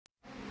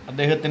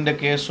അദ്ദേഹത്തിൻ്റെ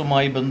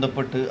കേസുമായി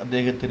ബന്ധപ്പെട്ട്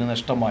അദ്ദേഹത്തിന്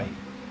നഷ്ടമായി.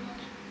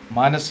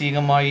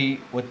 മാനസികമായി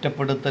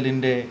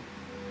ഒറ്റപ്പെടുത്തലിൻ്റെ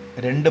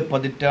 2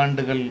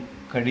 പതിറ്റാണ്ടുകൾ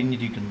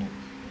കഴിഞ്ഞിരിക്കുന്നു.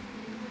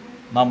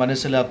 നാം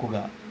മനസ്സിലാക്കുക,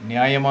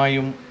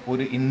 ന്യായമായും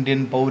ഒരു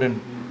ഇന്ത്യൻ പൗരൻ,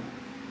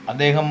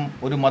 അദ്ദേഹം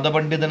ഒരു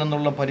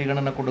മതപണ്ഡിതനെന്നുള്ള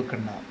പരിഗണന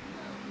കൊടുക്കണ്ട,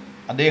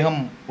 അദ്ദേഹം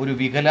ഒരു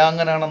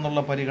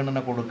വികലാംഗനാണെന്നുള്ള പരിഗണന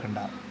കൊടുക്കണ്ട,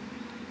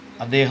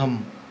 അദ്ദേഹം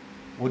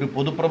ഒരു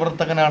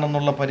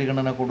പൊതുപ്രവർത്തകനാണെന്നുള്ള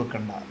പരിഗണന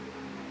കൊടുക്കണ്ട,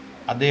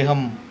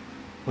 അദ്ദേഹം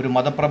ഒരു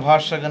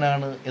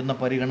മതപ്രഭാഷകനാണ് എന്ന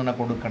പരിഗണന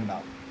കൊടുക്കണ്ട,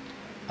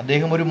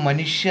 അദ്ദേഹം ഒരു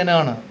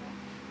മനുഷ്യനാണ്,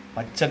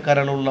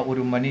 പച്ചക്കരളുള്ള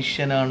ഒരു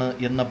മനുഷ്യനാണ്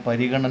എന്ന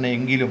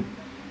പരിഗണനയെങ്കിലും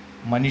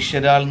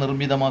മനുഷ്യരാൽ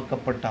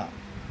നിർമ്മിതമാക്കപ്പെട്ട,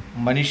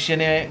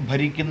 മനുഷ്യനെ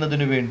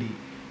ഭരിക്കുന്നതിനു വേണ്ടി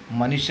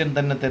മനുഷ്യൻ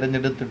തന്നെ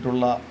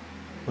തിരഞ്ഞെടുത്തിട്ടുള്ള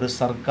ഒരു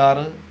സർക്കാർ,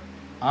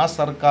 ആ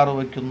സർക്കാർ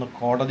വയ്ക്കുന്ന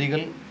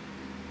കോടതികൾ,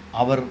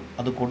 അവർ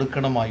അത്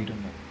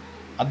കൊടുക്കണമായിരുന്നു.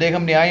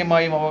 അദ്ദേഹം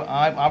ന്യായമായും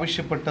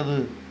ആവശ്യപ്പെട്ടത്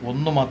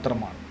ഒന്നു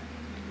മാത്രമാണ്.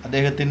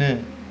 അദ്ദേഹത്തിന്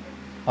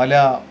പല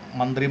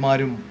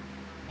മന്ത്രിമാരും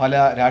പല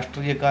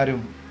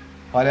രാഷ്ട്രീയക്കാരും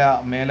പല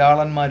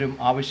മേലാളന്മാരും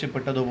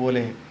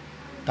ആവശ്യപ്പെട്ടതുപോലെ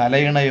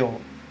തലയിണയോ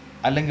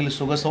അല്ലെങ്കിൽ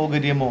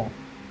സുഖസൗകര്യമോ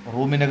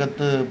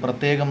റൂമിനകത്ത്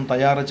പ്രത്യേകം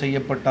തയ്യാർ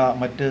ചെയ്യപ്പെട്ട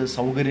മറ്റ്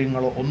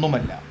സൗകര്യങ്ങളോ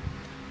ഒന്നുമല്ല.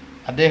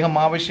 അദ്ദേഹം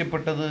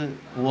ആവശ്യപ്പെട്ടത്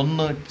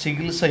ഒന്ന്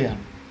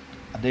ചികിത്സയാണ്.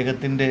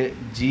 അദ്ദേഹത്തിൻ്റെ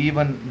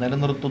ജീവൻ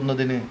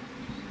നിലനിർത്തുന്നതിന്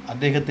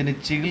അദ്ദേഹത്തിന്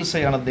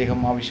ചികിത്സയാണ് അദ്ദേഹം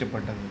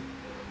ആവശ്യപ്പെട്ടത്.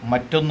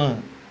 മറ്റൊന്ന്,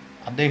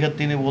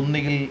 അദ്ദേഹത്തിന്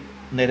ഒന്നുകിൽ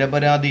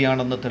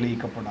നിരപരാധിയാണെന്ന്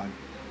തെളിയിക്കപ്പെടാൻ,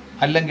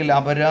 അല്ലെങ്കിൽ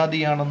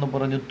അപരാധിയാണെന്ന്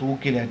പറഞ്ഞ്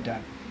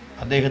തൂക്കിലേറ്റാൻ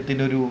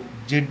അദ്ദേഹത്തിനൊരു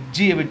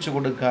ജഡ്ജിയെ വെച്ച്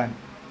കൊടുക്കാൻ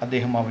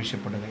അദ്ദേഹം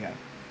ആവശ്യപ്പെടുകയാണ്.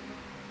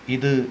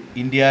 ഇത്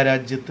ഇന്ത്യ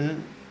രാജ്യത്ത്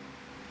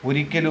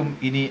ഒരിക്കലും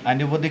ഇനി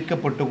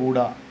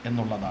അനുവദിക്കപ്പെട്ടുകൂടാ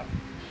എന്നുള്ളതാണ്.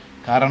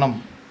 കാരണം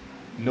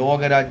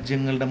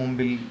ലോകരാജ്യങ്ങളുടെ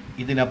മുമ്പിൽ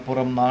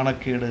ഇതിനപ്പുറം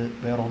നാണക്കേട്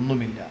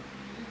വേറൊന്നുമില്ല.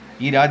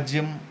 ഈ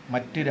രാജ്യം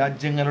മറ്റ്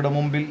രാജ്യങ്ങളുടെ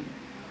മുമ്പിൽ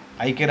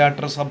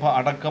ഐക്യരാഷ്ട്രസഭ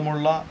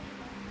അടക്കമുള്ള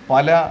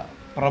പല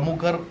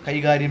പ്രമുഖർ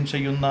കൈകാര്യം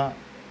ചെയ്യുന്ന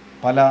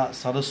പല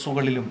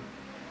സദസ്സുകളിലും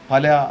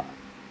പല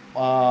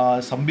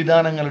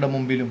സംവിധാനങ്ങളുടെ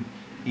മുമ്പിലും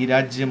ഈ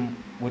രാജ്യം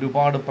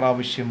ഒരുപാട്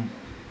പ്രാവശ്യം,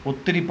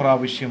 ഒത്തിരി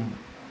പ്രാവശ്യം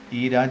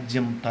ഈ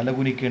രാജ്യം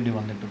തലകുനിക്കേണ്ടി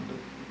വന്നിട്ടുണ്ട്.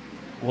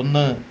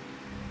 ഒന്ന്,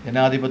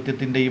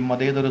 ജനാധിപത്യത്തിൻ്റെയും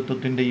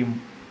മതേതരത്വത്തിൻ്റെയും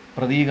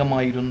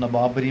പ്രതീകമായിരുന്ന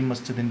ബാബരി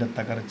മസ്ജിദിൻ്റെ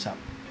തകർച്ച.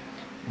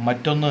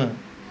 മറ്റൊന്ന്,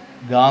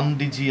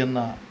 ഗാന്ധിജി എന്ന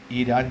ഈ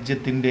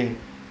രാജ്യത്തിൻ്റെ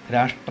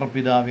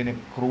രാഷ്ട്രപിതാവിനെ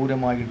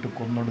ക്രൂരമായിട്ട്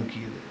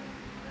കൊന്നൊടുക്കിയത്.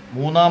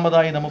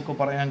 മൂന്നാമതായി നമുക്ക്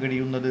പറയാൻ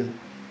കഴിയുന്നത്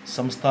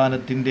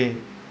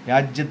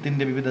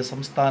രാജ്യത്തിൻ്റെ വിവിധ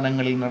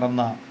സംസ്ഥാനങ്ങളിൽ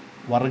നടന്ന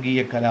വർഗീയ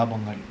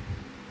കലാപങ്ങൾ.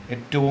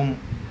 ഏറ്റവും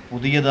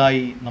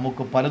പുതിയതായി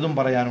നമുക്ക് പലതും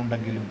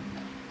പറയാനുണ്ടെങ്കിലും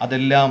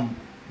അതെല്ലാം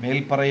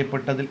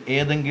മേൽപ്പറയപ്പെട്ടതിൽ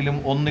ഏതെങ്കിലും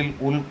ഒന്നിൽ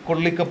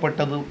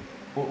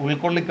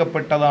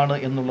ഉൾക്കൊള്ളിക്കപ്പെട്ടതാണ്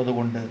എന്നുള്ളത്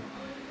കൊണ്ട്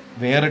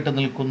വേറിട്ട്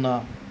നിൽക്കുന്ന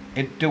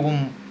ഏറ്റവും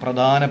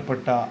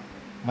പ്രധാനപ്പെട്ട,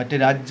 മറ്റ്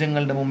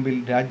രാജ്യങ്ങളുടെ മുമ്പിൽ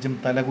രാജ്യം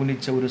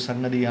തലകുനിച്ച ഒരു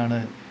സംഗതിയാണ്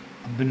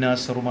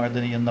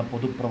മഅദനി എന്ന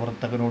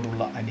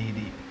പൊതുപ്രവർത്തകനോടുള്ള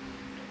അനീതി.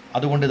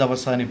 അതുകൊണ്ട് ഇത്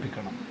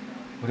അവസാനിപ്പിക്കണം.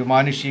 ഒരു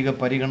മാനുഷിക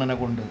പരിഗണന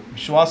കൊണ്ട്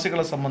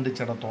വിശ്വാസികളെ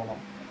സംബന്ധിച്ചിടത്തോളം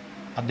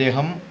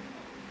അദ്ദേഹം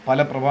പല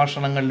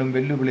പ്രഭാഷണങ്ങളിലും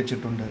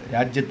വെല്ലുവിളിച്ചിട്ടുണ്ട്.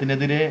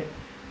 രാജ്യത്തിനെതിരെ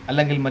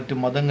അല്ലെങ്കിൽ മറ്റു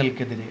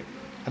മതങ്ങൾക്കെതിരെ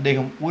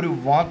അദ്ദേഹം ഒരു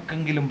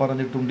വാക്കെങ്കിലും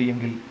പറഞ്ഞിട്ടുണ്ട്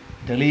എങ്കിൽ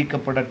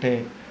തെളിയിക്കപ്പെടട്ടെ.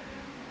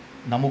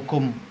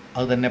 നമുക്കും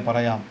അത് തന്നെ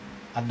പറയാം.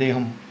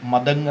 അദ്ദേഹം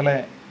മതങ്ങളെ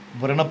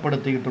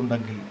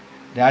വ്രണപ്പെടുത്തിയിട്ടുണ്ടെങ്കിൽ,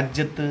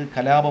 രാജ്യത്ത്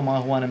കലാപം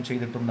ആഹ്വാനം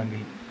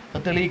ചെയ്തിട്ടുണ്ടെങ്കിൽ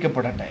അത്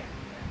തെളിയിക്കപ്പെടട്ടെ.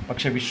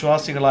 പക്ഷെ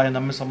വിശ്വാസികളായ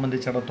നമ്മെ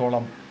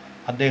സംബന്ധിച്ചിടത്തോളം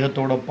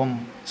അദ്ദേഹത്തോടൊപ്പം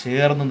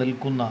ചേർന്ന്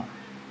നിൽക്കുന്ന,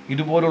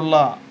 ഇതുപോലുള്ള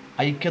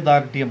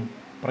ഐക്യദാർഢ്യം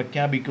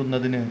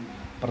പ്രഖ്യാപിക്കുന്നതിന്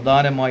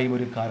പ്രധാനമായും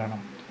ഒരു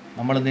കാരണം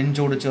നമ്മൾ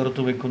നെഞ്ചോട്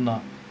ചേർത്ത് വയ്ക്കുന്ന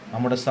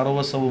നമ്മുടെ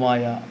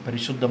സർവസ്വവുമായ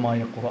പരിശുദ്ധമായ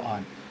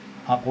ഖുർആൻ.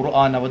 ആ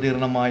ഖുർആൻ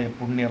അവതീർണമായ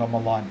പുണ്യ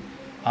റമളാൻ.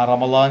 ആ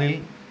റമളാനിൽ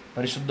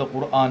പരിശുദ്ധ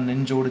ഖുർആൻ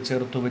നെഞ്ചോട്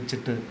ചേർത്ത്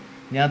വെച്ചിട്ട്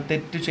ഞാൻ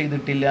തെറ്റ്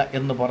ചെയ്തിട്ടില്ല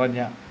എന്ന് പറഞ്ഞ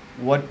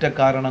ഒറ്റ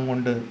കാരണം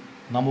കൊണ്ട്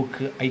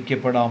നമുക്ക്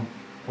ഐക്യപ്പെടാം.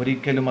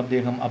 ഒരിക്കലും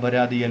അദ്ദേഹം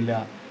അപരാധിയല്ല,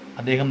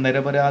 അദ്ദേഹം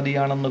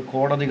നിരപരാധിയാണെന്ന്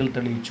കോടതികൾ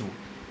തെളിയിച്ചു.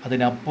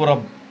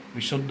 അതിനപ്പുറം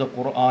വിശുദ്ധ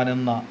ഖുർആൻ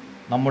എന്ന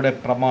നമ്മുടെ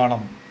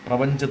പ്രമാണം,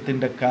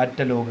 പ്രപഞ്ചത്തിൻ്റെ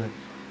കാറ്റലോഗ്,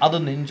 അത്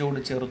നെഞ്ചോട്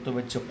ചേർത്ത്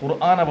വെച്ച്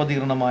ഖുർആൻ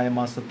അവതീർണമായ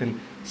മാസത്തിൽ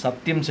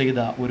സത്യം ചെയ്ത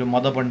ഒരു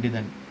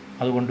മതപണ്ഡിതൻ.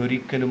 അതുകൊണ്ട്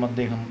ഒരിക്കലും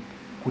അദ്ദേഹം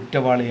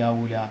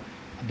കുറ്റവാളിയാവൂല.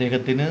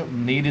 അദ്ദേഹത്തിന്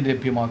നീതി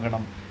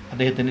ലഭ്യമാകണം,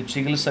 അദ്ദേഹത്തിന്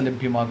ചികിത്സ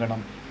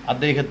ലഭ്യമാകണം,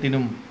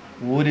 അദ്ദേഹത്തിനും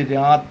ഒരു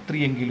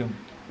രാത്രിയെങ്കിലും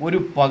ഒരു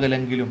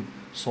പകലെങ്കിലും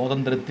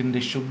സ്വാതന്ത്ര്യത്തിൻ്റെ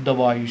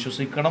ശുദ്ധവായു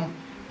ശ്വസിക്കണം.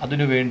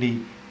 അതിനുവേണ്ടി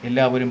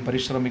എല്ലാവരും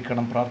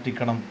പരിശ്രമിക്കണം,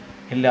 പ്രാർത്ഥിക്കണം.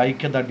 എല്ലാ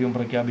ഐക്യദാർഢ്യവും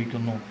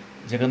പ്രഖ്യാപിക്കുന്നു.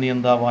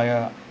 ജഗനിയന്താവായ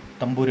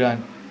തമ്പുരാൻ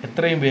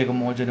എത്രയും വേഗം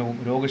മോചനവും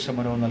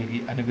രോഗശമനവും നൽകി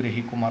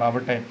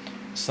അനുഗ്രഹിക്കുമാറാവട്ടെ.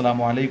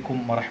 അസ്സലാമു അലൈക്കും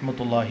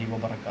വറഹ്മത്തുള്ളാഹി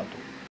വബറകാതുഹു.